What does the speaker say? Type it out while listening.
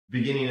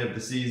beginning of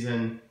the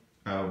season,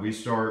 we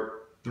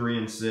start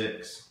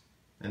 3-6,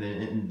 and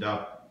then end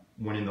up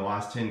winning the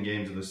last 10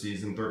 games of the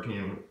season,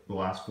 13 of the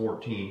last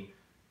 14,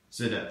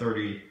 sit at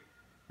 30-15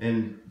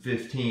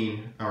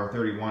 or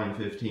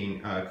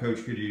 31-15.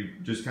 Coach, could you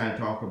just kind of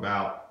talk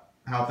about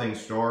how things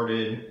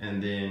started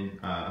and then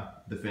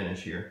the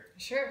finish here?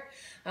 Sure.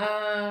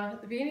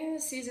 At the beginning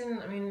of the season,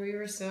 I mean, we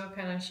were still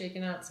kind of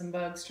shaking out some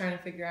bugs, trying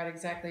to figure out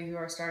exactly who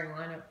our starting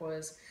lineup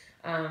was.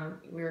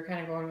 We were kind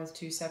of going with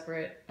two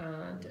separate,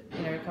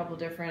 a couple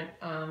different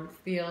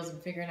fields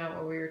and figuring out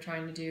what we were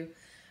trying to do.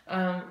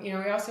 We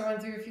also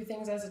went through a few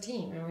things as a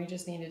team, and we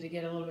just needed to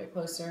get a little bit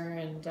closer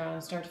and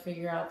start to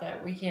figure out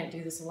that we can't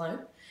do this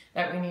alone,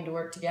 that we need to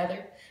work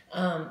together.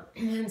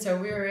 And so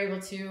we were able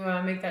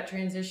to make that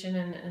transition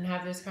and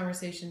have those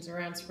conversations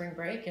around spring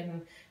break.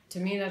 And to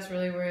me, that's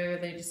really where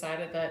they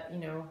decided that,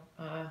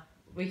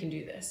 we can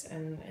do this,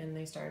 and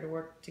they started to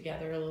work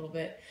together a little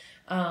bit.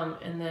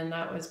 And then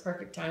that was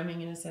perfect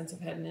timing in a sense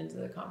of heading into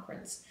the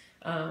conference.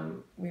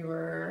 We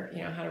were,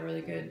 had a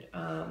really good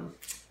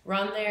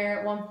run there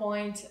at one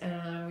point.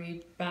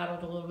 We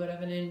battled a little bit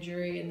of an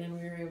injury, and then we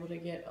were able to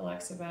get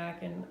Alexa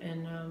back and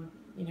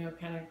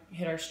kind of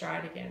hit our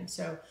stride again.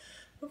 So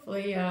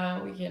hopefully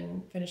we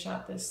can finish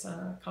out this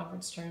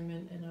conference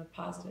tournament in a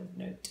positive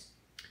note.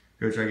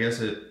 Coach, I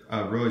guess it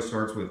really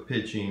starts with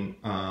pitching.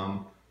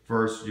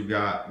 First, you've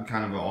got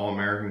kind of an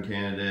All-American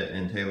candidate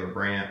in Taylor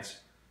Brantz,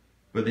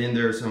 but then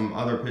there's some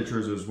other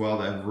pitchers as well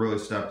that have really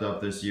stepped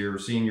up this year.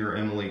 Senior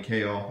Emily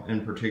Kale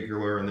in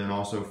particular, and then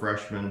also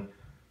freshman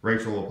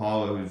Rachel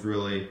Apollo, who's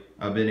really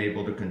been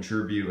able to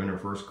contribute in her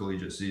first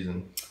collegiate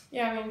season.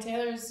 Yeah, I mean,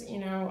 Taylor's,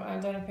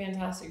 done a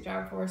fantastic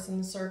job for us in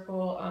the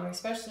circle,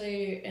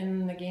 especially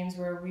in the games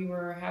where we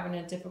were having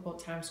a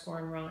difficult time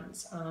scoring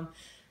runs.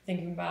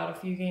 Thinking about a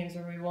few games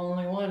where we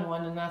only won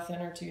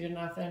 1-0 or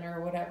 2-0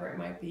 or whatever it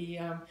might be.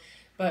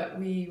 But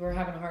we were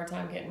having a hard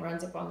time getting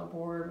runs up on the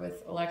board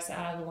with Alexa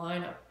out of the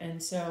lineup.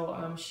 And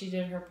so she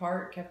did her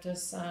part, kept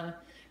us, throw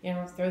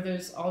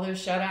all those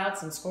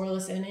shutouts and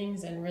scoreless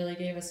innings, and really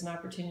gave us an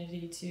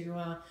opportunity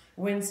to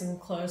win some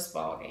close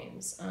ball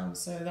games.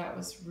 So that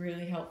was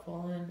really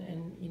helpful,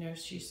 and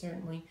she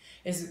certainly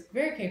is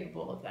very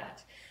capable of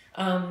that.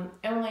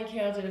 Emily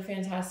Kale did a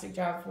fantastic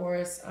job for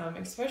us,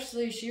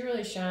 especially she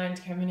really shined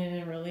coming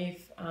in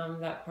relief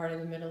that part of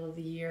the middle of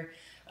the year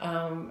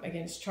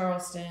against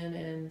Charleston,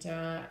 and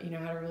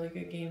had a really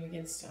good game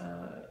against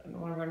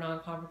one of our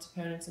non-conference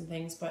opponents and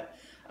things. But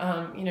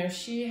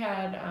she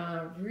had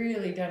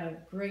really done a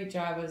great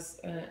job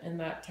in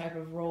that type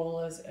of role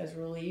as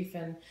relief,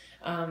 and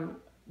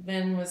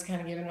then was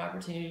kind of given an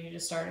opportunity to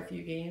start a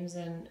few games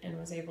and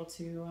was able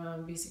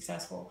to be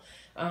successful.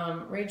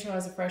 Rachel,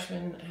 as a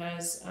freshman,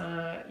 has,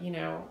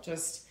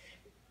 just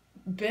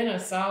been a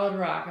solid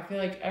rock. I feel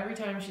like every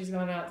time she's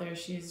gone out there,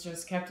 she's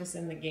just kept us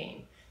in the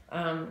game.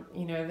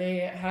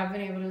 They have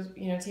been able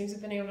to, teams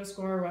have been able to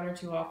score a run or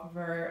two off of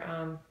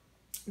her.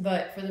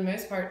 But for the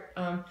most part,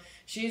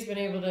 she's been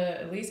able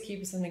to at least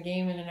keep us in the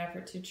game in an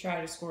effort to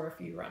try to score a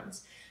few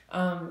runs.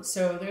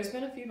 So there's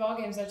been a few ball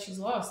games that she's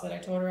lost that I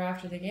told her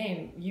after the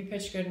game, you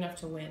pitched good enough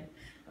to win.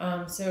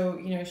 So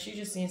she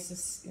just needs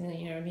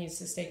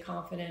to stay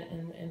confident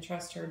and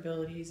trust her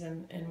abilities,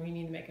 and we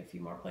need to make a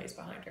few more plays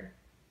behind her.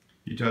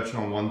 You touched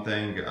on one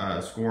thing,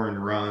 scoring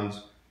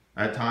runs.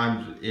 At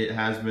times it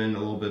has been a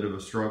little bit of a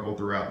struggle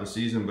throughout the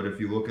season, but if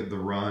you look at the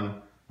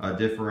run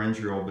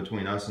differential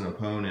between us and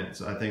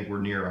opponents, I think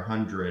we're near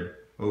 100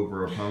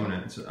 over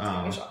opponents.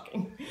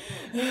 Shocking.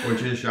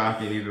 Which is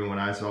shocking even when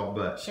I saw it,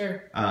 but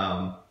sure.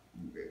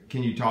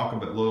 Can you talk a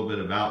little bit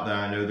about that?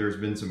 I know there's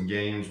been some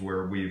games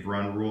where we've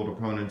run ruled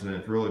opponents, and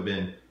it's really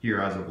been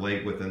here as of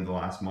late within the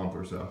last month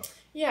or so.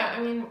 Yeah,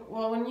 I mean,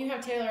 well, when you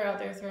have Taylor out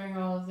there throwing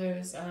all of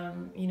those,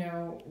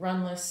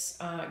 runless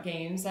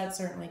games, that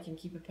certainly can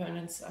keep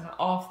opponents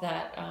off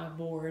that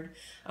board.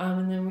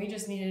 And then we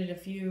just needed a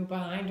few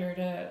behind her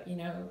to,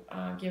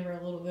 give her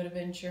a little bit of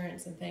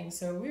insurance and things.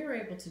 So we were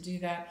able to do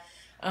that.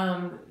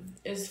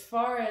 As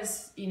far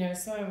as,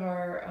 some of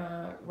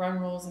our run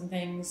rules and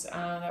things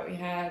that we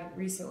had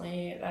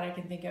recently that I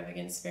can think of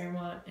against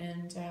Fairmont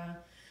and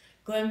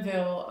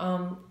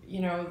Glenville,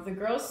 the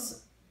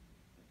girls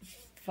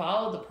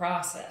followed the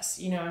process.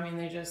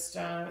 They just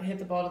hit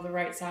the ball to the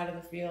right side of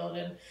the field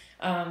and,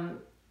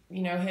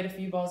 hit a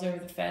few balls over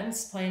the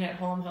fence. Playing at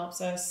home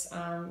helps us,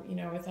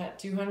 with that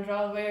 200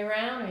 all the way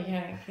around. We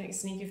kind of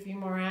sneak a few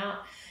more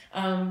out.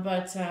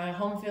 But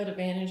home field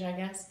advantage, I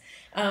guess.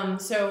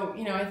 So,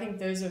 I think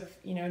those of,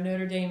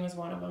 Notre Dame was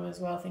one of them as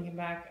well, thinking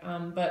back.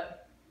 The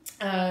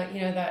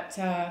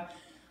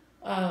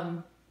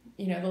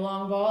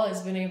long ball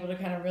has been able to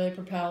kind of really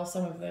propel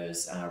some of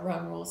those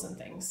run rules and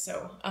things.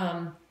 So,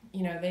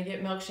 they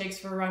get milkshakes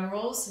for run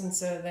rules, and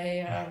so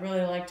they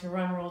really like to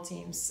run rule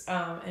teams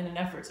in an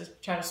effort to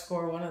try to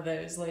score one of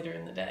those later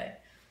in the day.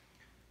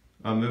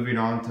 Moving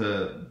on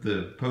to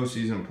the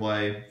postseason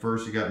play.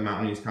 First, you got the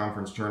Mountain East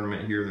Conference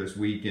tournament here this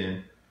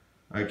weekend.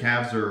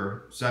 Cavs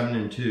are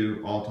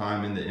 7-2 all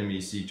time in the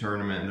MEC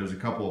tournament, and there's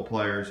a couple of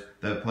players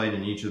that have played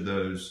in each of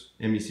those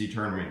MEC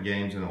tournament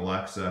games in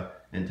Alexa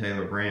and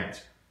Taylor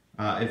Brants.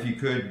 If you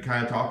could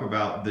kind of talk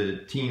about the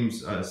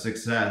team's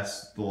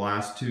success the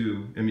last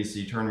two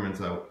MEC tournaments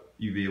that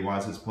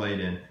UVa-Wise has played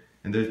in,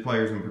 and those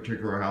players in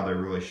particular, how they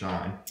really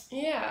shine.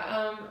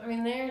 Yeah, I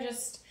mean, they're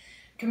just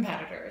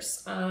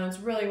competitors. It's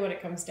really what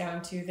it comes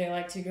down to. They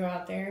like to go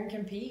out there and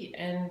compete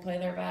and play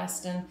their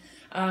best. And,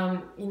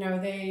 you know,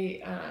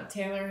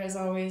 Taylor has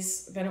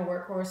always been a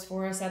workhorse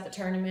for us at the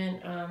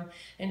tournament,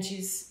 and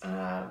she's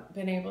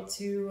been able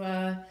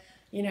to,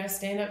 you know,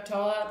 stand up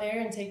tall out there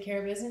and take care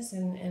of business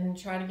and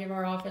try to give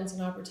our offense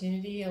an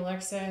opportunity.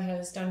 Alexa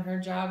has done her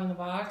job in the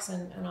box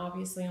and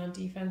obviously on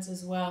defense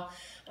as well.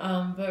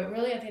 But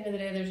really, at the end of the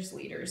day, they're just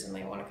leaders, and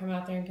they want to come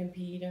out there and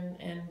compete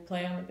and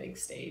play on the big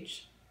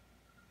stage.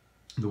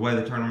 The way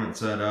the tournament's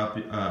set up,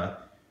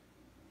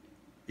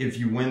 if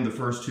you win the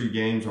first two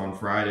games on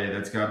Friday,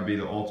 that's got to be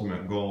the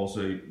ultimate goal, so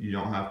you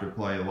don't have to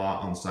play a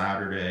lot on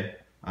Saturday,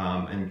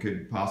 and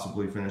could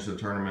possibly finish the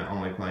tournament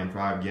only playing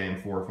 4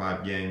 or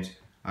 5 games.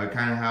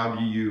 Kind of how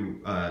do you,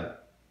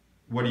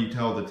 what do you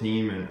tell the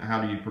team, and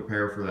how do you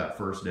prepare for that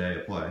first day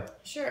of play?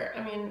 Sure.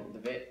 I mean,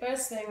 the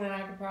best thing that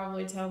I could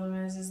probably tell them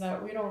is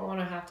that we don't want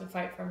to have to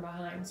fight from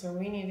behind. So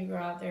we need to go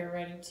out there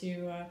ready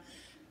to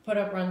put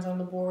up runs on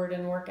the board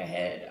and work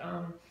ahead.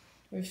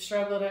 We've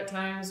struggled at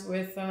times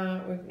with,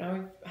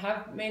 we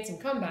have made some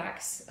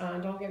comebacks,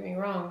 don't get me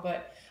wrong,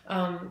 but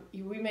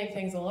we make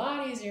things a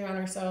lot easier on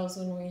ourselves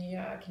when we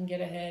can get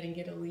ahead and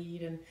get a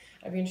lead. And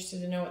I'd be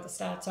interested to know what the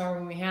stats are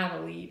when we have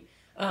a lead.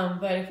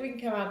 But if we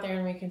can come out there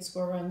and we can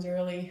score runs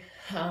early,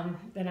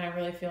 then I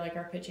really feel like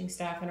our pitching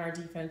staff and our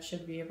defense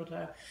should be able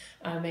to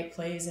make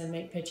plays and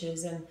make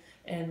pitches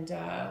and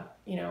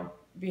you know,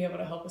 be able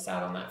to help us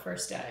out on that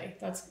first day.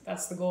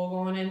 That's the goal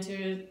going into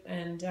it.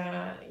 And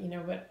you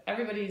know, but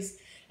everybody's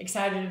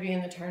excited to be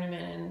in the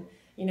tournament, and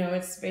you know,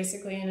 it's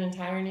basically an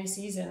entire new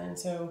season, and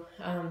so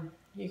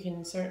you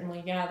can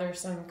certainly gather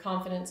some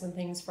confidence and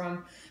things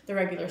from the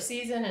regular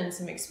season and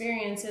some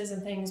experiences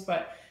and things,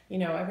 but you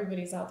know,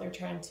 everybody's out there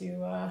trying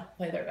to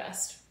play their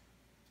best.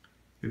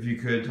 If you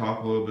could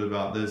talk a little bit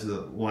about this,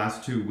 the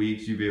last 2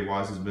 weeks,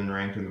 UVa-Wise has been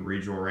ranked in the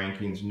regional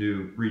rankings.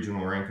 New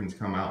regional rankings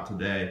come out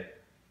today.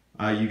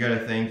 You got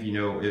to think, you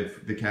know,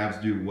 if the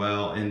Cavs do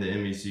well in the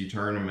MEC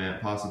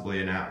tournament,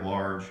 possibly an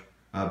at-large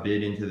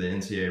bid into the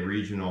NCAA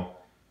regional.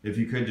 If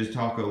you could just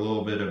talk a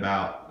little bit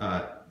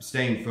about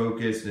staying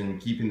focused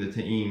and keeping the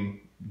team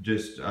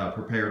just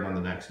prepared on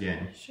the next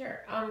game.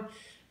 Sure.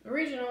 The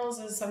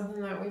regionals is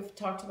something that we've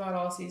talked about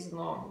all season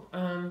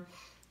long.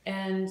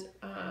 And,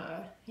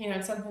 you know,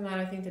 it's something that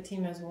I think the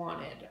team has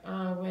wanted.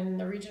 When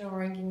the regional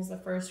rankings, the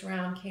first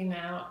round came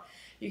out,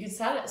 you could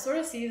sort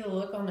of see the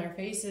look on their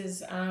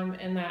faces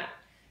and that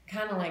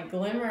kind of like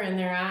glimmer in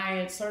their eye.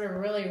 It sort of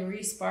really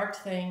re-sparked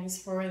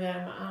things for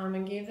them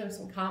and gave them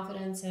some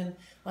confidence and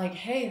like,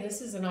 hey, this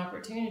is an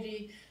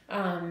opportunity.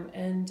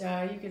 And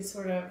you could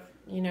sort of,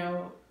 you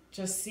know,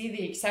 just see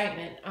the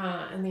excitement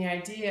and the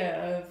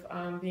idea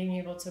of being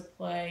able to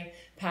play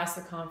past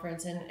the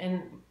conference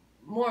and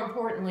more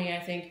importantly, I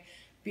think,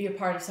 be a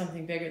part of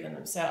something bigger than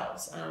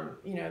themselves.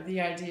 You know,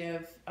 the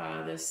idea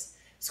of this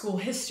school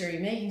history,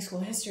 making school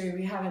history,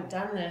 we haven't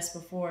done this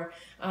before,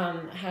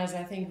 has,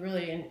 I think,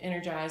 really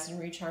energized and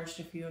recharged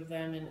a few of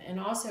them. And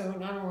also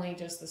not only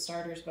just the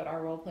starters, but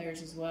our role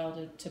players as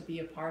well to be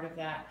a part of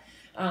that.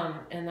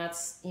 And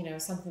that's, you know,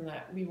 something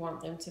that we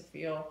want them to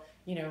feel,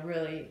 you know,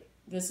 really,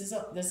 this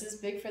is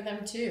big for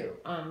them too.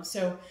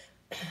 So,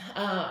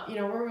 you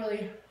know, we're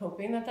really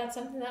hoping that that's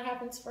something that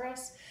happens for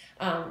us.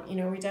 You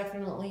know, we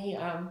definitely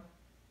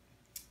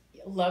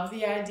love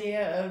the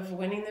idea of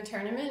winning the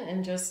tournament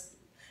and just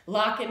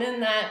locking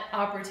in that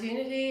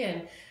opportunity.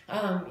 And,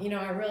 you know,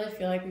 I really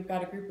feel like we've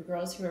got a group of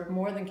girls who are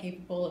more than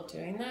capable of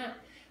doing that.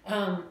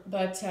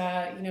 But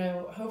you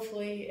know,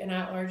 hopefully an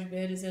at-large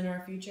bid is in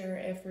our future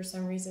if for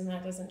some reason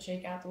that doesn't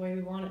shake out the way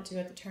we want it to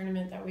at the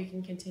tournament, that we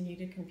can continue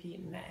to compete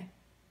in May.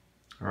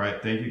 All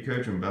right. Thank you,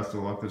 Coach, and best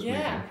of luck this weekend.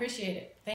 Yeah, appreciate it.